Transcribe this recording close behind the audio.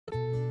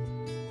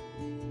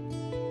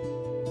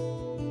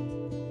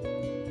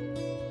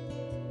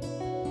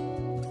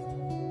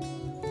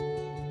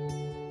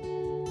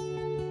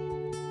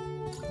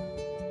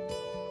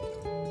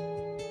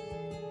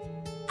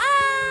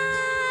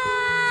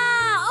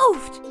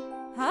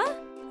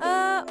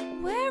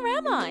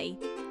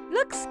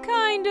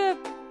kinda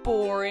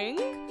boring.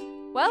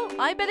 Well,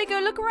 I better go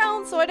look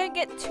around so I don't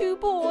get too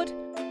bored.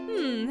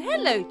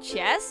 Hello,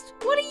 chest.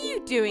 What are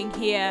you doing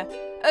here?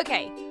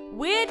 Okay,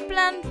 weird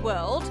bland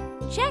world.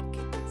 Check.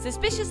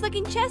 Suspicious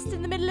looking chest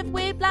in the middle of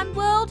weird bland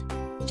world.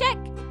 Check.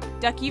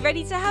 Ducky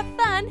ready to have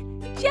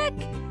fun. Check.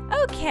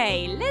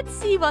 Okay, let's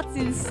see what's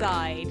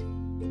inside.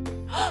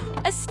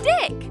 A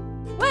stick!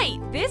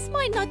 Wait, this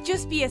might not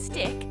just be a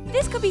stick.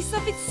 This could be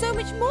something so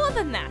much more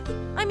than that.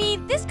 I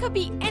mean, this could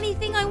be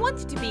anything I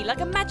want it to be, like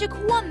a magic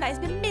wand that has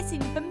been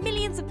missing for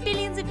millions of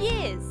billions of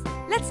years.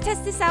 Let's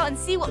test this out and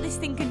see what this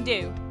thing can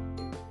do.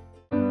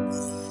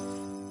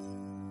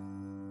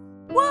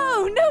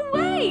 Whoa, no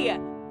way!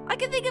 I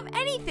can think of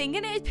anything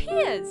and it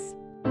appears.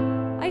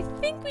 I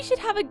think we should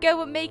have a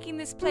go at making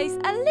this place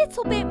a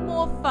little bit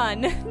more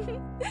fun.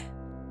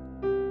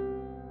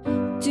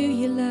 Do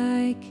you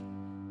like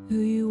who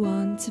you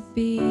want to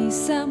be?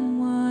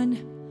 Someone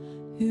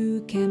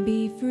who can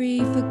be free.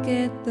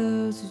 Forget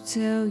those who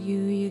tell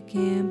you you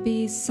can't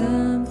be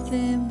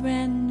something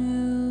brand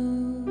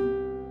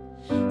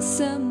new.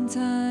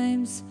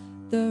 Sometimes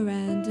the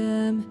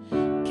random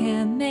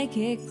can make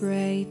it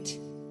great.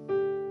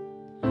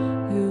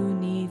 Who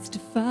needs to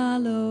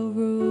follow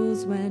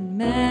rules when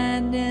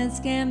madness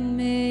can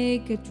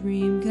make a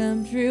dream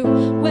come true?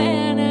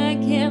 When I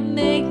can't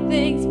make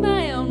things my